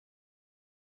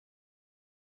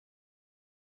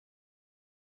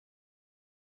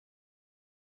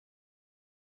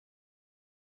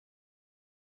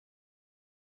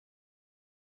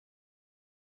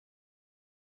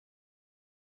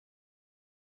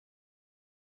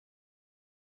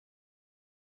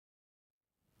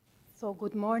So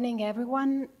good morning,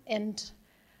 everyone, and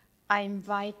I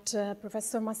invite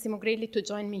Professor Massimo Grelli to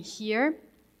join me here.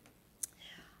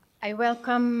 I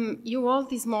welcome you all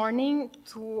this morning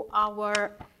to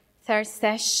our third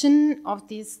session of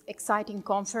this exciting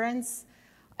conference.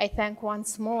 I thank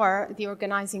once more the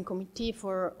organizing committee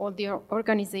for all the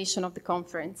organization of the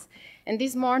conference. And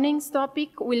this morning's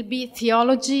topic will be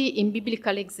theology in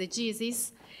biblical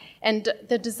exegesis, and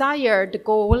the desired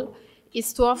goal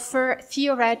is to offer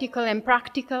theoretical and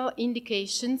practical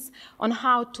indications on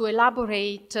how to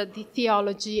elaborate the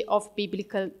theology of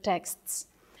biblical texts.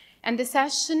 And the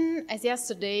session, as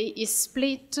yesterday, is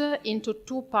split into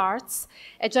two parts,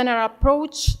 a general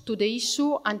approach to the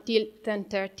issue until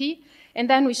 10:30, and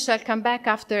then we shall come back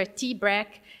after a tea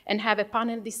break and have a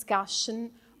panel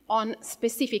discussion on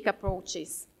specific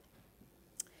approaches.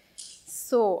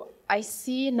 So I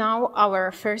see now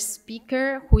our first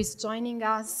speaker who is joining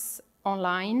us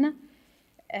online.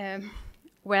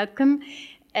 Welcome.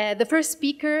 The first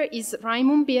speaker is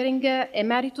Reimund Bieringer,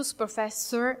 Emeritus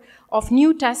Professor of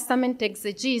New Testament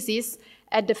Exegesis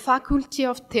at the Faculty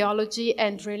of Theology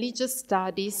and Religious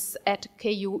Studies at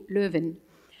KU Leuven.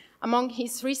 Among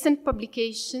his recent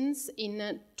publications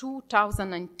in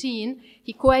 2019,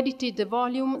 he co-edited the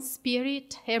volume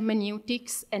Spirit,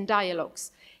 Hermeneutics, and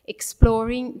Dialogues,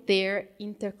 exploring their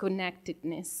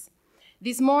interconnectedness.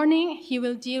 This morning, he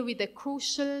will deal with a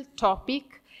crucial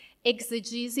topic,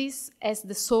 exegesis as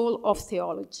the soul of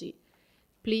theology.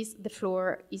 Please, the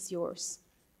floor is yours.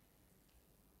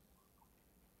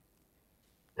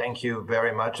 Thank you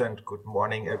very much, and good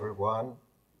morning, everyone.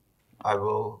 I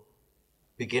will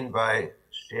begin by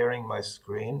sharing my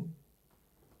screen.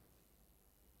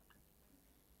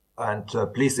 And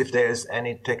please, if there is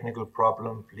any technical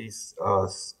problem, please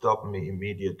stop me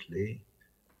immediately.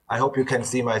 I hope you can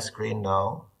see my screen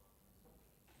now.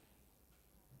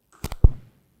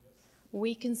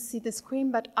 We can see the screen,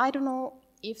 but I don't know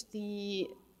if the...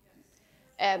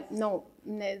 no,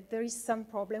 there is some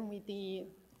problem with the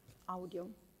audio.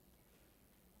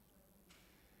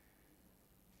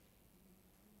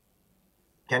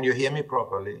 Can you hear me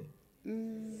properly?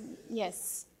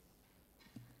 Yes.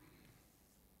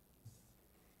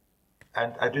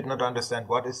 And I did not understand,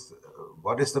 what is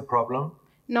the problem?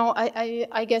 No,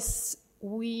 I guess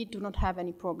we do not have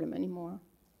any problem anymore.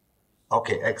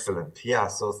 Okay, excellent. Yeah,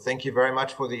 so thank you very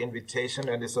much for the invitation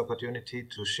and this opportunity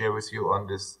to share with you on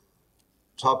this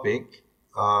topic.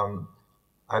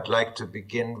 I'd like to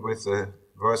begin with a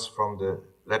verse from the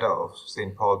letter of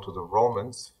St. Paul to the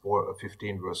Romans,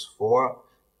 15 verse 4.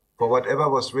 For whatever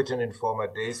was written in former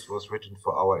days was written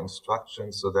for our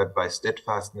instruction, so that by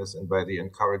steadfastness and by the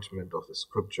encouragement of the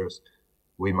scriptures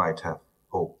we might have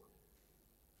hope.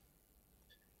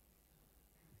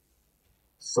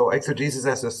 So exegesis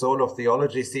as the soul of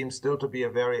theology seems still to be a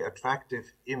very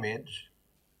attractive image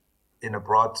in a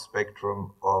broad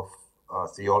spectrum of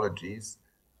theologies,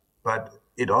 but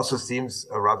it also seems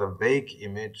a rather vague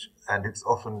image, and it's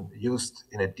often used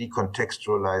in a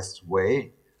decontextualized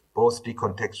way, both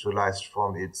decontextualized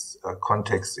from its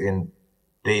context in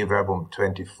Dei Verbum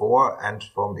 24 and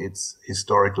from its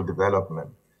historical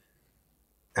development.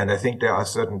 And I think there are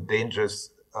certain dangers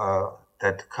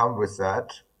that come with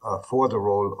that for the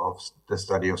role of the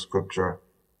study of scripture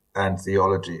and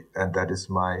theology. And that is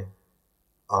my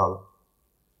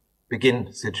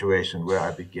situation where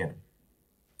I begin.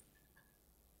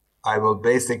 I will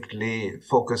basically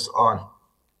focus on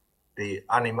the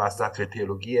Anima Sacrae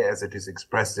Theologiae as it is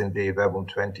expressed in Dei Verbum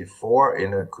 24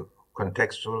 in a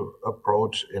contextual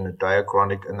approach, in a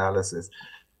diachronic analysis,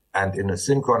 and in a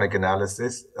synchronic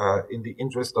analysis. In the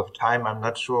interest of time, I'm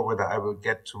not sure whether I will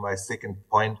get to my second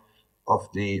point of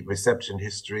the reception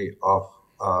history of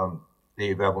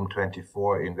the Verbum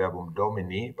 24 in Verbum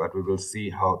Domini, but we will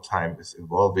see how time is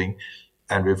evolving,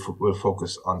 and we'll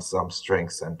focus on some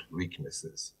strengths and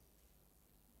weaknesses.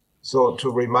 So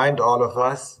to remind all of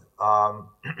us, I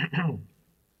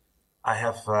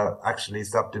have actually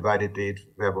subdivided the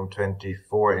Verbum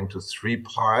 24 into three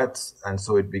parts, and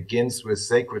so it begins with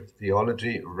sacred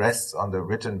theology, rests on the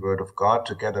written word of God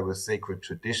together with sacred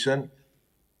tradition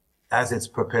as its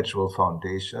perpetual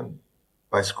foundation.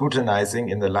 By scrutinizing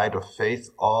in the light of faith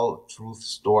all truth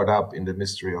stored up in the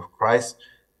mystery of Christ,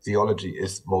 theology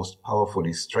is most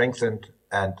powerfully strengthened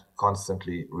and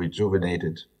constantly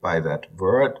rejuvenated by that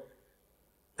word.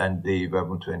 And the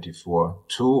Verbum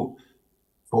 24:2,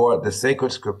 for the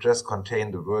sacred scriptures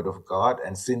contain the word of God,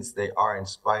 and since they are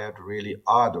inspired, really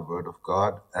are the word of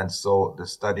God, and so the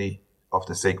study of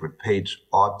the sacred page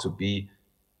ought to be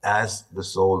as the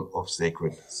soul of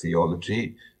sacred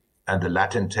theology. And the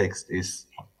Latin text is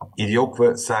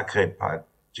Idioque sacrae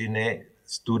paginae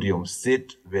studium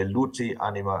sit veluti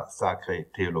anima sacrae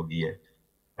theologiae.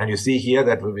 And you see here,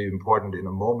 that will be important in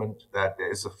a moment, that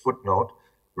there is a footnote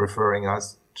referring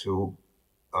us to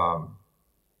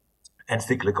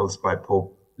encyclicals by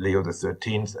Pope Leo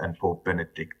XIII and Pope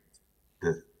Benedict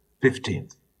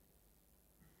XV.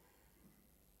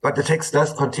 But the text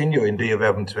does continue in Dei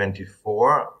Verbum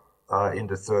 24, in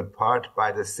the third part,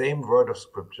 by the same word of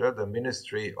Scripture, the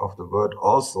ministry of the word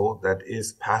also, that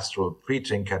is pastoral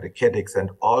preaching, catechetics, and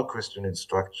all Christian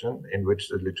instruction, in which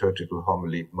the liturgical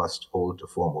homily must hold the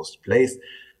foremost place,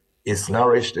 is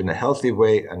nourished in a healthy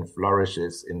way and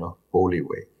flourishes in a holy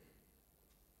way.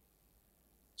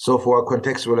 So for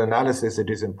contextual analysis, it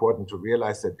is important to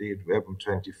realize that Dei Verbum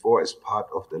 24 is part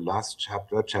of the last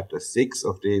chapter, chapter 6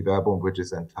 of Dei Verbum, which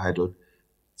is entitled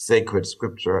Sacred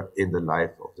Scripture in the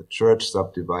Life of the Church,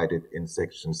 subdivided in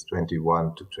sections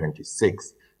 21 to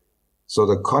 26. So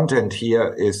the content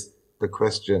here is the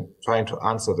question, trying to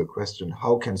answer the question,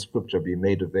 how can Scripture be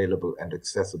made available and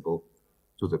accessible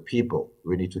to the people?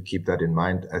 We need to keep that in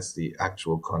mind as the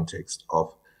actual context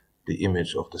of the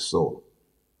image of the soul.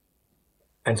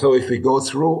 And so if we go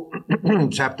through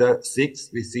chapter 6,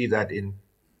 we see that in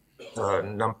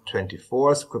number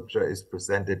 24, Scripture is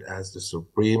presented as the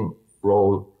supreme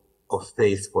role of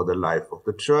faith for the life of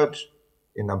the church.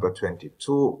 In number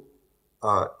 22,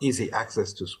 easy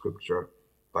access to Scripture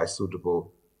by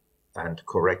suitable and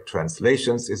correct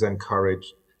translations is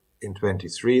encouraged. In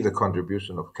 23, the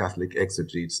contribution of Catholic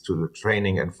exegetes to the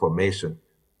training and formation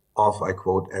of, I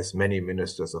quote, as many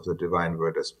ministers of the divine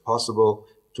word as possible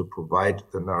to provide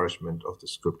the nourishment of the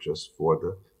Scriptures for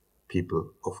the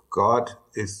people of God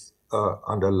is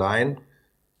underlined.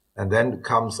 And then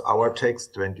comes our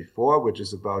text 24, which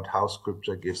is about how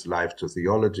Scripture gives life to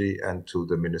theology and to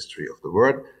the ministry of the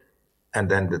word.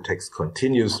 And then the text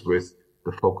continues with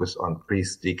the focus on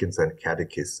priests, deacons, and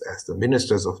catechists as the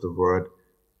ministers of the word,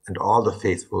 and all the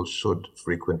faithful should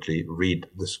frequently read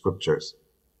the Scriptures.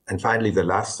 And finally, the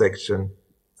last section,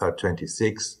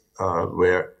 26,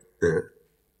 where the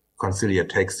conciliar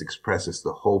text expresses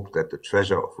the hope that the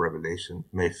treasure of revelation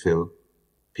may fill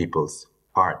people's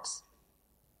hearts.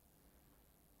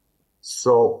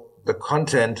 So the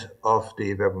content of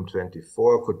the Verbum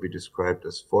 24 could be described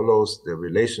as follows: the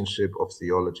relationship of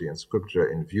theology and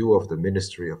Scripture in view of the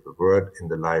ministry of the word in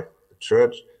the life of the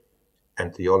church.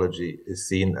 And theology is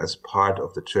seen as part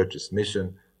of the church's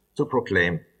mission to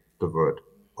proclaim the word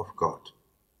of God.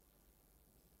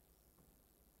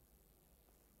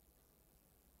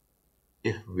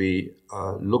 If we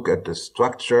look at the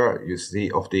structure, you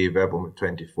see, of the Verbum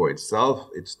 24 itself,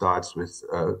 it starts with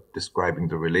describing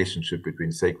the relationship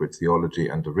between sacred theology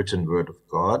and the written word of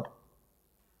God.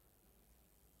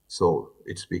 So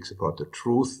it speaks about the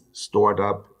truth stored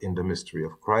up in the mystery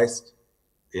of Christ.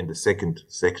 In the second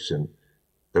section,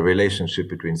 the relationship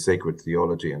between sacred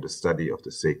theology and the study of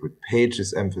the sacred page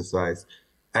is emphasized.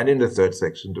 And in the third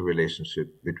section, the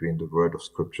relationship between the word of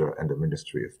Scripture and the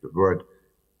ministry of the word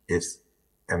is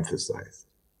emphasized.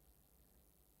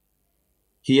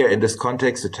 Here in this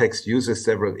context, the text uses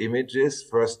several images.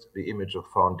 First, the image of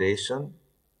foundation,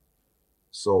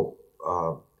 so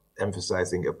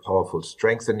emphasizing a powerful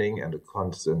strengthening and a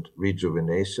constant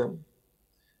rejuvenation.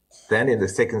 Then in the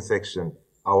second section,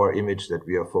 our image that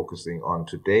we are focusing on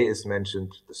today is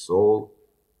mentioned, the soul.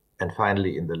 And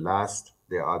finally, in the last,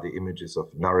 there are the images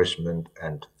of nourishment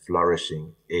and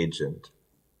flourishing agent.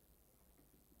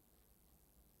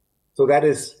 So that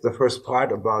is the first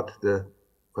part about the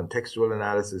contextual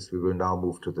analysis. We will now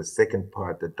move to the second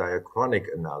part, the diachronic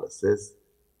analysis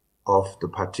of the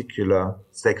particular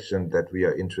section that we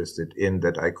are interested in,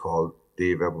 that I call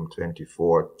Dei Verbum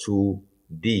 24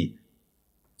 2D.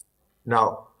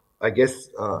 Now, I guess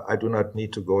I do not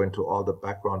need to go into all the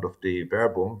background of Dei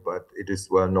Verbum, but it is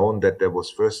well known that there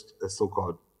was first a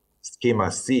so-called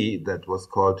schema C that was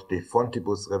called De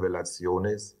Fontibus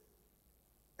Revelationis.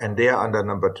 And there, under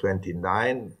number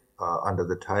 29, under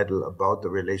the title about the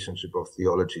relationship of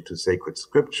theology to sacred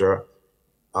scripture,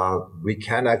 we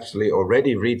can actually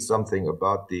already read something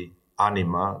about the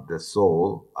anima, the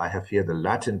soul. I have here the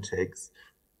Latin text.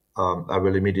 I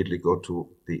will immediately go to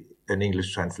an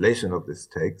English translation of this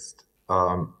text.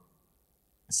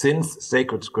 Since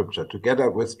sacred scripture, together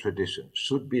with tradition,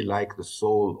 should be like the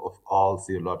soul of all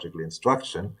theological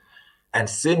instruction, and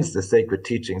since the sacred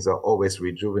teachings are always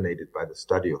rejuvenated by the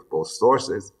study of both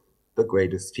sources, the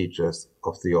greatest teachers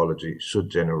of theology should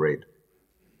generate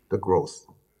the growth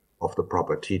of the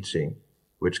proper teaching,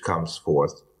 which comes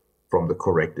forth from the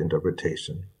correct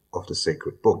interpretation of the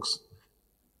sacred books.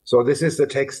 So this is the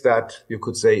text that you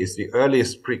could say is the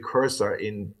earliest precursor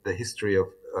in the history of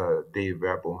Dei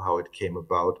Verbum, how it came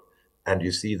about. And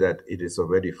you see that it is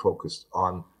already focused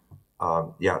on,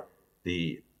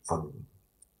 the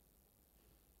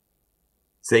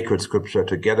sacred scripture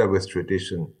together with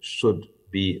tradition should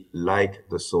be like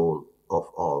the soul of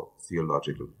all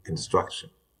theological instruction.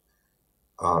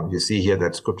 You see here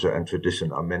that scripture and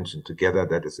tradition are mentioned together.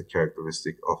 That is a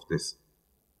characteristic of this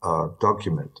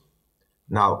document.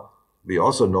 Now, we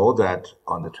also know that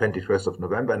on the 21st of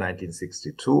November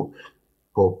 1962,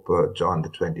 Pope John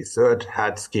XXIII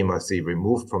had Schema C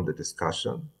removed from the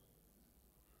discussion,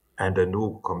 and a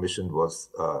new commission was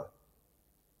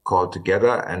called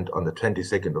together. And on the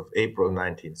 22nd of April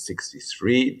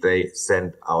 1963, they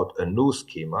sent out a new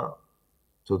schema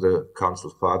to the Council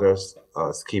Fathers,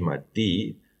 Schema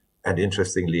D. And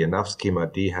interestingly enough, Schema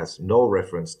D has no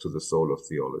reference to the soul of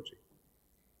theology.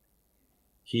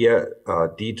 Here,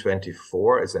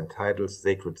 D24 is entitled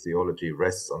Sacred Theology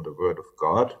Rests on the Word of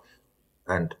God.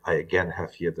 And I again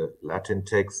have here the Latin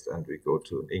text, and we go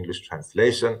to an English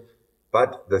translation.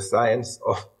 But the science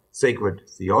of sacred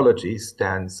theology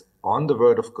stands on the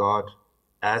Word of God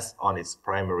as on its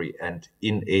primary and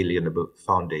inalienable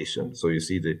foundation. So you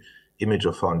see the image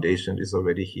of foundation is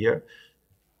already here,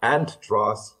 and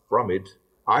draws from it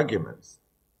arguments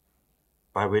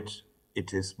by which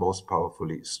it is most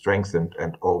powerfully strengthened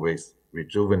and always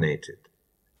rejuvenated.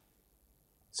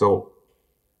 So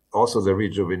also the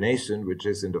rejuvenation, which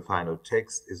is in the final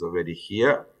text, is already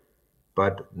here,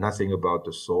 but nothing about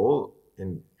the soul.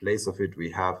 In place of it,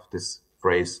 we have this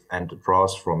phrase, and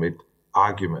draws from it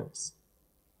arguments.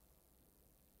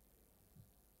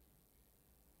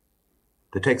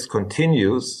 The text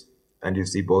continues, and you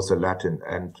see both a Latin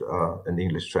and an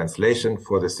English translation.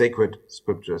 For the sacred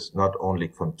scriptures not only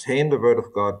contain the Word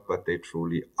of God, but they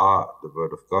truly are the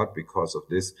Word of God. Because of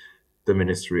this, the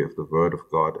ministry of the Word of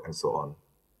God, and so on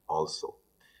also.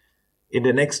 In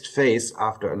the next phase,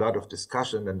 after a lot of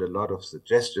discussion and a lot of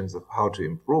suggestions of how to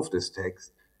improve this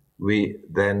text, we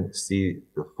then see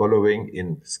the following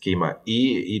in Schema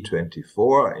E,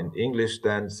 E24. In English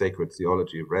then, sacred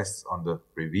theology rests on the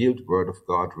revealed Word of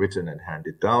God, written and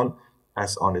handed down,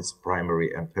 as on its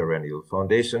primary and perennial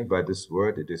foundation. By this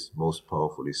word, it is most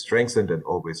powerfully strengthened and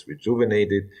always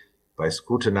rejuvenated by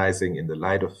scrutinizing in the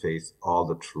light of faith all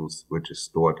the truth which is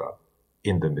stored up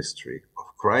in the mystery of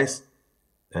Christ.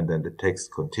 And then the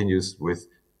text continues with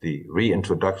the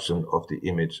reintroduction of the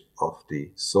image of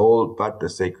the soul. But the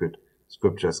sacred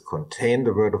scriptures contain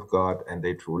the Word of God, and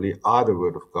they truly are the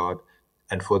Word of God.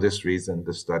 And for this reason,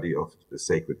 the study of the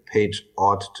sacred page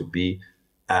ought to be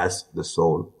as the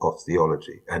soul of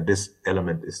theology. And this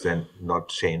element is then not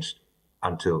changed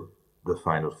until the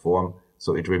final form.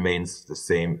 So it remains the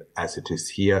same as it is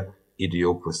here.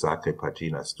 Idioque sacre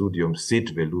patina studium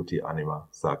sit veluti anima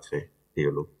sacre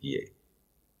theologiae.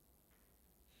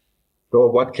 So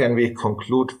what can we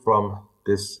conclude from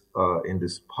this in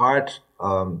this part?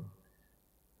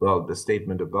 Well, the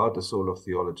statement about the soul of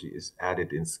theology is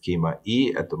added in Schema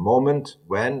E at the moment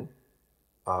when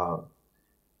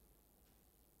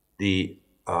the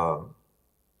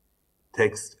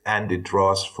text "and it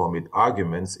draws from it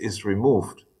arguments" is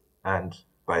removed, and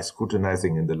by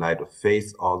scrutinizing in the light of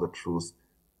faith all the truth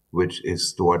which is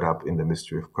stored up in the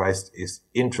mystery of Christ is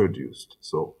introduced.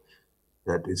 So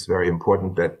that is very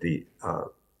important, that the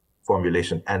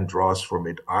formulation "and draws from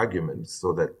it arguments,"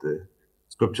 so that the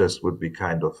scriptures would be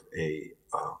kind of a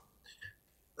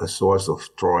source of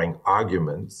drawing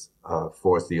arguments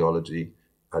for theology.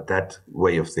 That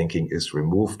way of thinking is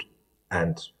removed,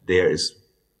 and there is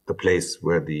the place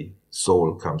where the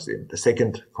soul comes in. The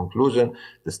second conclusion,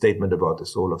 the statement about the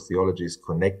soul of theology, is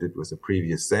connected with the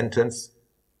previous sentence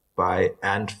by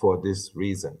 "and for this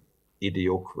reason,"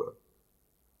 idioque.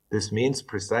 This means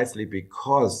precisely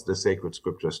because the sacred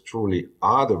scriptures truly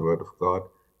are the Word of God,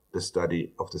 the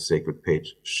study of the sacred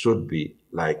page should be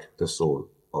like the soul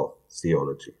of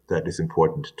theology. That is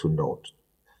important to note.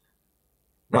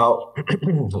 Now,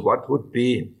 what would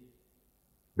be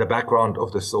the background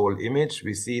of the soul image?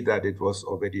 We see that it was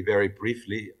already very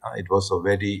briefly, it was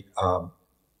already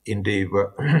in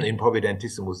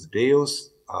Providentissimus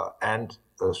Deus, and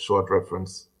a short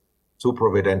reference to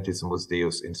Providentissimus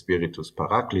Deus in Spiritus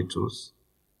Paraclitus.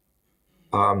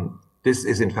 This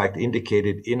is in fact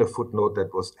indicated in a footnote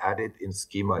that was added in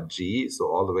Schema G, so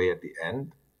all the way at the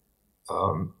end.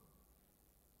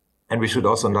 And we should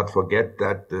also not forget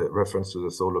that the reference to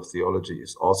the soul of theology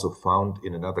is also found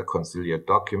in another conciliar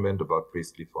document about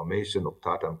priestly formation,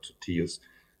 Optatam Tutius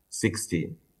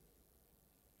 16.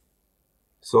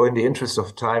 So in the interest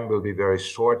of time, we'll be very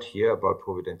short here about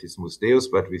Providentissimus Deus,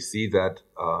 but we see that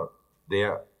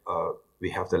there we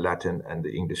have the Latin and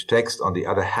the English text. On the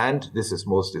other hand, this is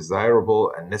most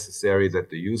desirable and necessary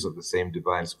that the use of the same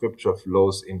divine scripture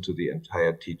flows into the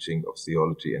entire teaching of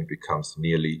theology and becomes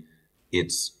merely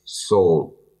its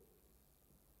soul.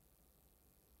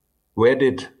 Where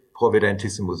did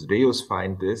Providentissimus Deus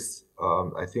find this?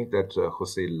 I think that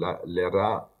José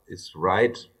Lerra is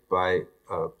right by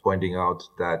pointing out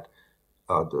that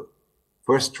the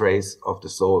first trace of the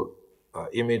soul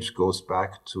image goes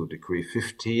back to Decree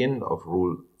 15 of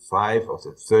Rule 5 of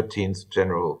the 13th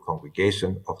General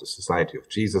Congregation of the Society of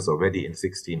Jesus, already in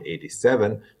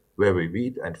 1687, where we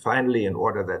read, "And finally, in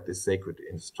order that this sacred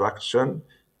instruction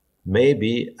may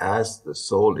be as the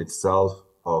soul itself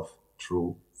of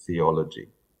true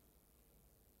theology."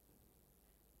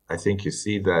 I think you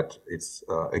see that it's,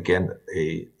 again,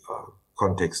 a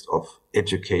context of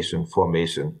education,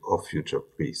 formation of future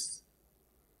priests.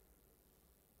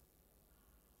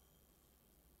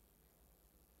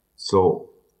 So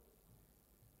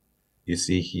you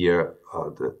see here,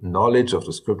 the knowledge of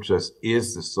the scriptures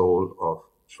is the soul of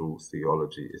true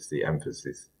theology, is the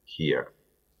emphasis here.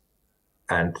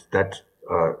 And that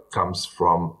comes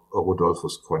from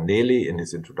Rudolphus Corneli in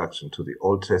his introduction to the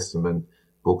Old Testament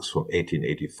books from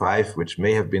 1885, which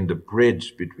may have been the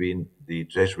bridge between the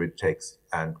Jesuit text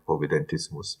and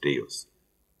Providentissimus Deus.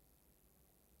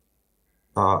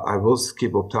 I will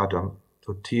skip Optatum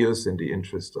Totius in the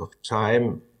interest of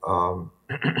time.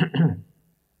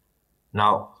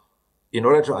 Now, in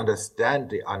order to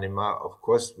understand the anima, of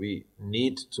course, we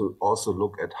need to also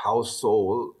look at how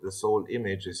the soul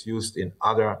image is used in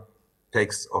other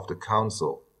texts of the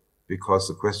council, because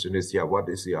the question is, what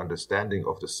is the understanding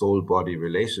of the soul-body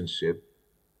relationship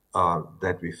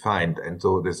that we find? And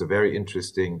so there's a very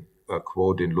interesting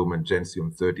quote in Lumen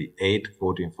Gentium 38,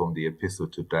 quoting from the Epistle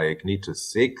to Diognetus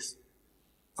 6,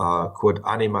 quod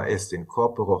anima est in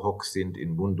corpore hoc sint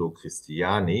in mundo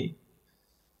Christiani,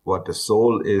 what the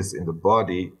soul is in the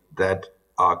body, that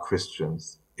are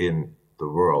Christians in the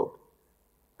world.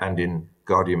 And in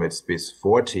Gaudium et Spes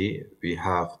 40, we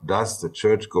have, thus the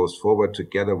church goes forward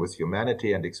together with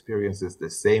humanity and experiences the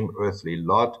same earthly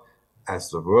lot as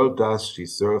the world does. She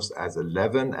serves as a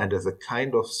leaven and as a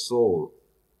kind of soul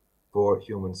for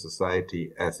human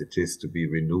society as it is to be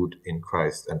renewed in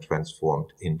Christ and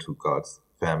transformed into God's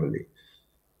family.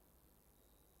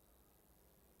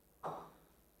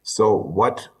 So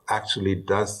what actually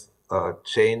does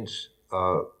change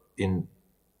in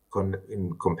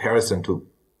comparison to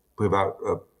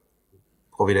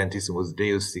Providentissimus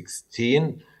Deus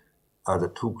 16?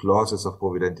 The two clauses of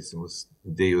Providentissimus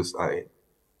Deus are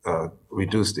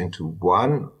reduced into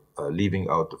one, leaving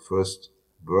out the first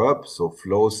verb, so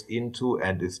flows into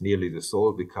and is nearly the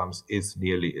soul becomes is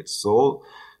nearly its soul.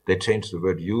 They change the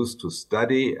word use to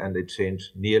study, and they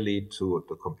change nearly to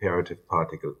the comparative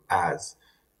particle as.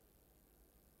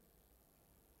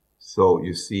 So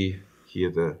you see here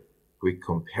the quick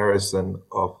comparison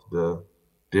of the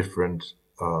different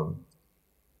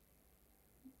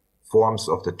forms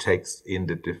of the text in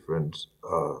the different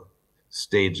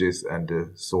stages and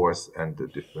the source and the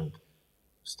different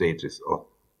stages of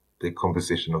the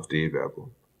composition of the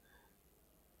verbum.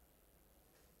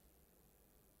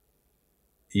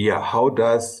 How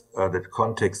does the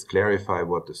context clarify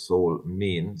what the soul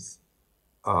means?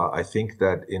 I think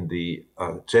that in the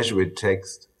Jesuit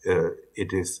text,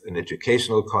 it is an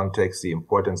educational context. The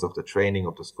importance of the training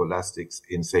of the scholastics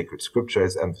in sacred scripture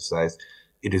is emphasized.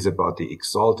 It is about the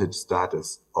exalted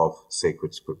status of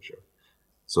sacred scripture.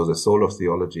 So the soul of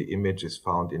theology image is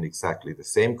found in exactly the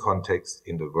same context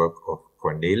in the work of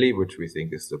Corneli, which we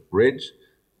think is the bridge.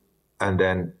 And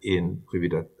then in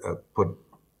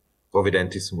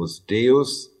Providentissimus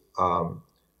Deus,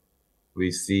 we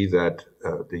see that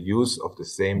the use of the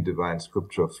same divine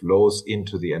scripture flows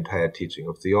into the entire teaching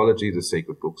of theology. The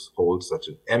sacred books hold such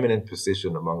an eminent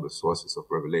position among the sources of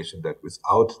revelation that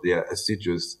without their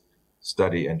assiduous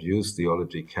study and use,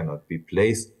 theology cannot be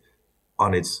placed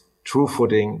on its true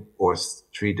footing or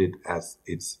treated as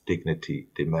its dignity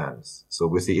demands. So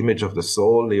with the image of the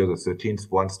soul, Leo XIII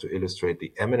wants to illustrate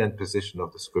the eminent position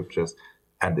of the scriptures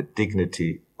and the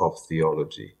dignity of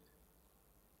theology.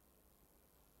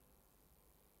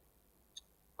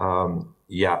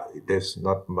 There's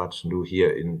not much new here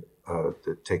in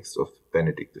the text of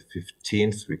Benedict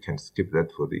XV. We can skip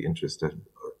that for the interest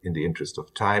in the interest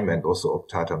of time, and also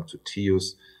Optatum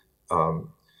Totius.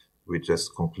 We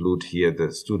just conclude here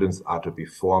the students are to be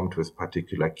formed with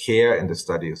particular care in the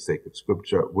study of sacred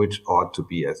scripture, which ought to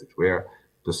be, as it were,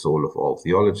 the soul of all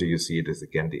theology. You see, it is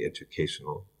again the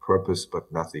educational purpose,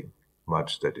 but nothing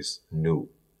much that is new.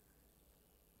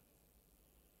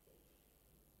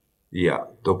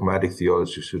 dogmatic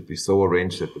theology should be so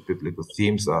arranged that the biblical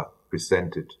themes are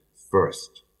presented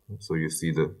first. So you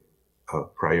see the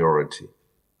priority.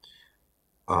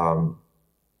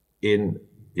 In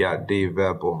De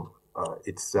Verbum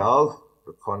itself,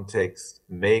 the context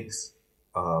makes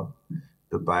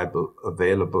the Bible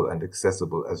available and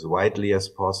accessible as widely as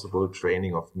possible,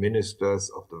 training of ministers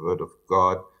of the Word of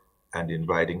God, and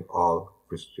inviting all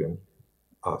Christian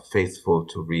faithful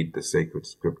to read the sacred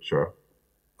scripture.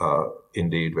 In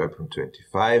De Verbum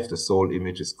 25, the soul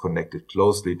image is connected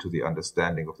closely to the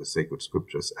understanding of the sacred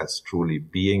scriptures as truly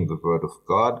being the Word of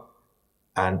God,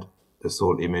 and the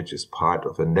soul image is part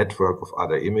of a network of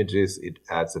other images. It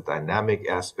adds a dynamic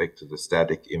aspect to the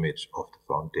static image of the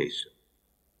foundation.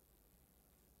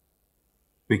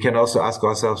 We can also ask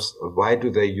ourselves, why do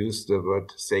they use the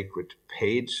word sacred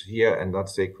page here and not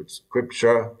sacred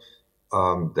scripture?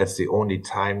 That's the only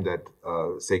time that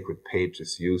sacred page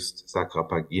is used, Sacra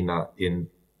Pagina, in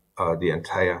the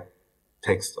entire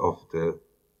text of the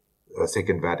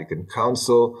Second Vatican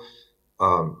Council.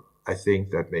 I think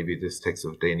that maybe this text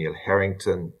of Daniel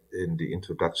Harrington in the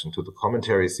introduction to the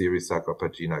commentary series, Sacra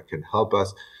Pagina, can help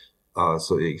us.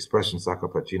 So the expression Sacra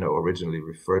Pagina originally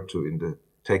referred to in the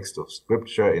text of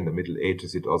scripture. In the Middle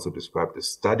Ages, it also described the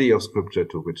study of scripture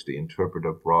to which the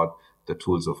interpreter brought the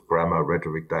tools of grammar,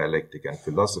 rhetoric, dialectic, and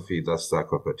philosophy. Thus,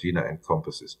 Sacra Pagina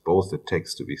encompasses both the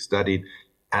text to be studied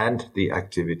and the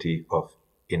activity of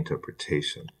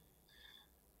interpretation.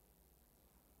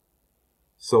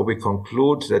 So we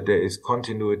conclude that there is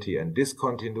continuity and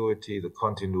discontinuity. The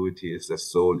continuity is that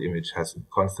soul image has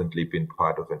constantly been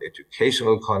part of an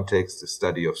educational context. The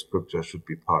study of scripture should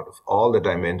be part of all the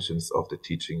dimensions of the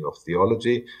teaching of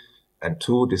theology. And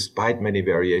two, despite many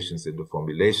variations in the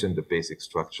formulation, the basic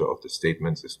structure of the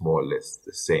statements is more or less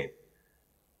the same.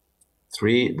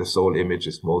 Three, the soul image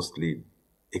is mostly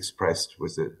expressed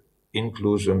with the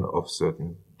inclusion of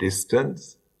certain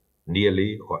distance,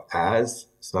 nearly or as.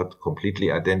 It's not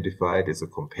completely identified, it's a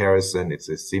comparison, it's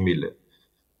a simile.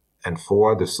 And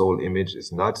four, the soul image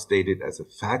is not stated as a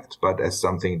fact, but as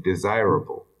something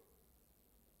desirable.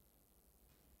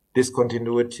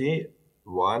 Discontinuity,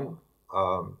 one,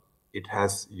 it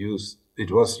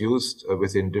was used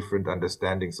within different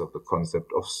understandings of the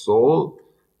concept of soul,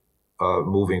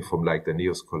 moving from like the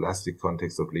neo-scholastic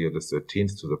context of Leo XIII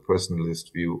to the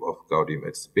personalist view of Gaudium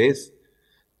et Spes.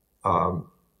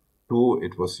 Two,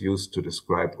 it was used to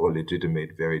describe or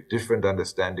legitimate very different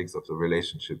understandings of the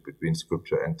relationship between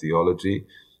scripture and theology,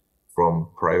 from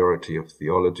priority of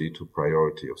theology to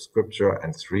priority of scripture.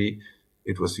 And three,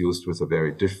 it was used with a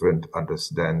very different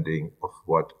understanding of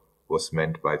what was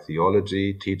meant by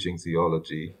theology, teaching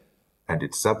theology, and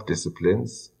its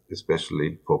subdisciplines,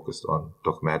 especially focused on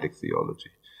dogmatic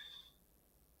theology.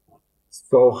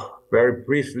 So very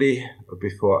briefly,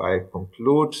 before I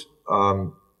conclude,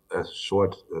 a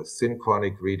short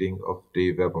synchronic reading of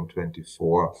De Verbum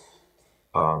 24.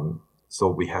 So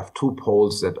we have two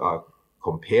poles that are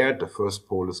compared. The first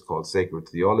pole is called Sacred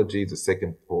Theology. The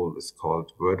second pole is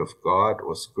called Word of God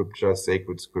or Scripture,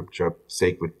 Sacred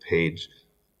Page,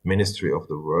 Ministry of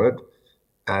the Word.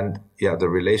 And the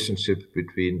relationship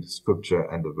between Scripture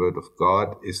and the Word of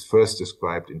God is first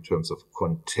described in terms of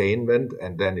containment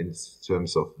and then in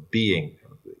terms of being,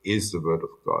 is the Word of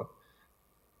God.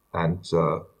 And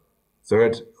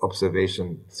third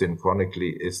observation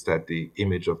synchronically is that the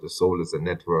image of the soul is a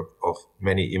network of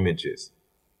many images.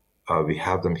 We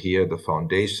have them here, the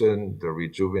foundation, the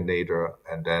rejuvenator,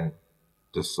 and then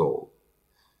the soul.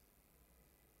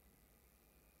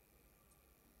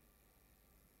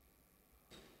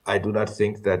 I do not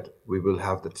think that we will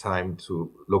have the time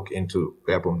to look into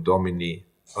Verbum Domini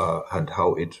and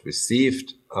how it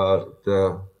received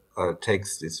the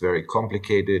text. Is very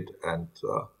complicated, and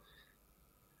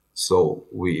so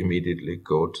we immediately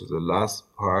go to the last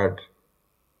part.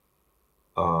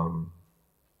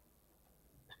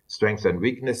 Strengths and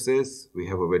weaknesses. We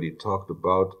have already talked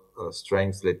about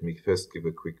strengths. Let me first give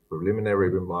a quick preliminary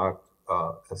remark.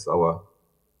 As our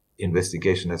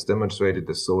investigation has demonstrated,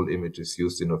 the soul image is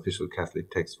used in official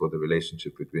Catholic texts for the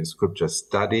relationship between scripture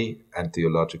study and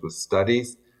theological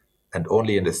studies, and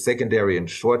only in the secondary and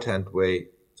shorthand way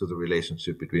to the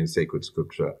relationship between sacred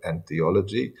scripture and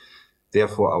theology.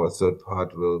 Therefore, our third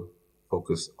part will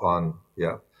focus on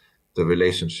the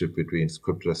relationship between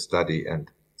scripture study and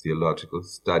theological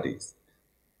studies.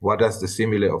 What does the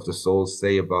simile of the soul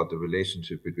say about the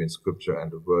relationship between scripture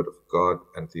and the Word of God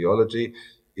and theology?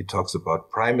 It talks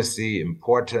about primacy,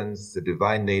 importance, the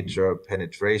divine nature,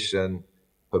 penetration,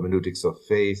 hermeneutics of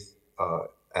faith,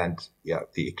 and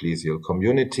the ecclesial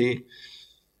community.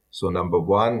 So number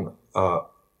one,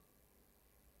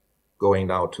 going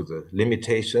now to the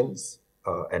limitations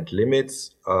and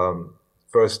limits.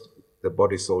 First, the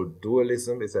body-soul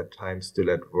dualism is at times still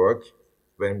at work.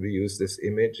 When we use this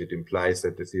image, it implies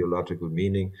that the theological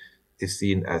meaning is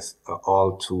seen as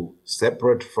all too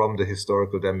separate from the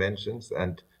historical dimensions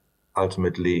and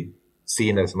ultimately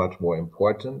seen as much more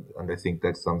important. And I think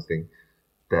that's something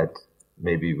that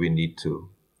maybe we need to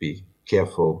be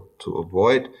careful to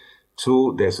avoid.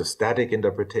 Two, there's a static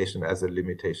interpretation as a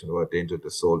limitation or a danger. The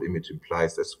soul image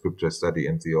implies that scripture study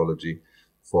and theology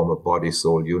form a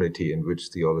body-soul unity in which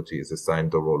theology is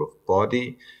assigned the role of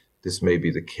body. This may be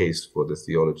the case for the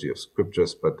theology of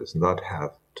scriptures, but does not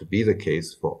have to be the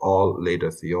case for all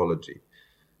later theology,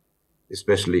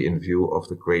 especially in view of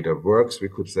the greater works, we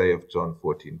could say, of John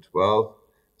 14:12.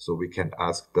 So we can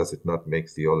ask, does it not make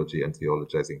theology and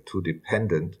theologizing too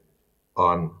dependent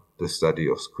on the study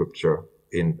of scripture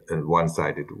in a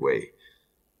one-sided way?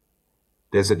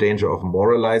 There's a danger of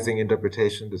moralizing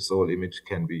interpretation. The soul image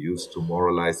can be used to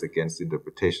moralize against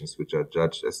interpretations which are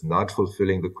judged as not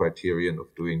fulfilling the criterion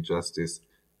of doing justice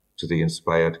to the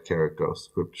inspired character of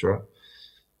scripture.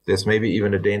 There's maybe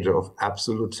even a danger of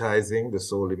absolutizing. The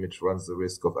soul image runs the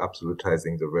risk of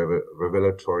absolutizing the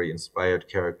revelatory inspired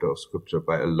character of scripture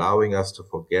by allowing us to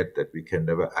forget that we can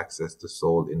never access the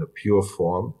soul in a pure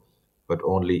form, but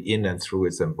only in and through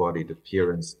its embodied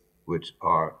appearances, which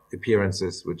are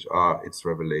its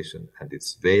revelation and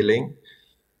its veiling.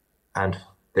 And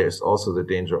there's also the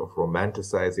danger of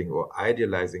romanticizing or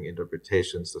idealizing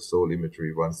interpretations. The soul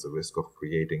imagery runs the risk of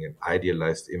creating an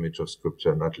idealized image of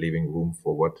scripture, not leaving room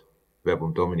for what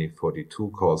Verbum Domini 42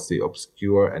 calls the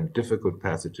obscure and difficult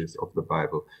passages of the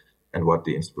Bible, and what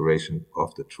the inspiration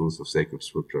of the truth of sacred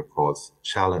scripture calls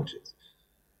challenges.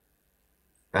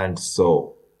 And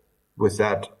so with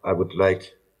that, I would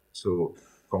like to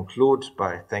conclude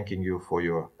by thanking you for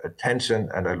your attention,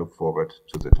 and I look forward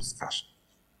to the discussion.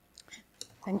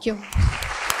 Thank you.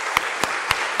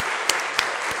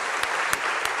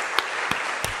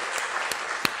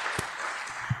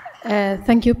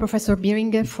 Thank you, Professor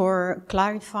Bieringer, for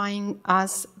clarifying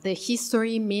us the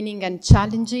history, meaning, and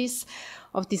challenges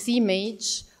of this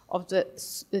image of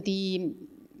the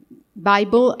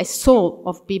Bible as soul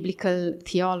of biblical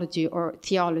theology or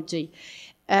theology.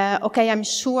 Okay, I'm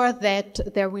sure that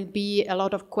there will be a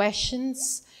lot of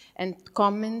questions and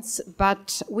comments,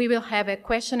 but we will have a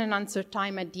question and answer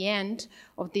time at the end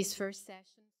of this first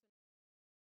session.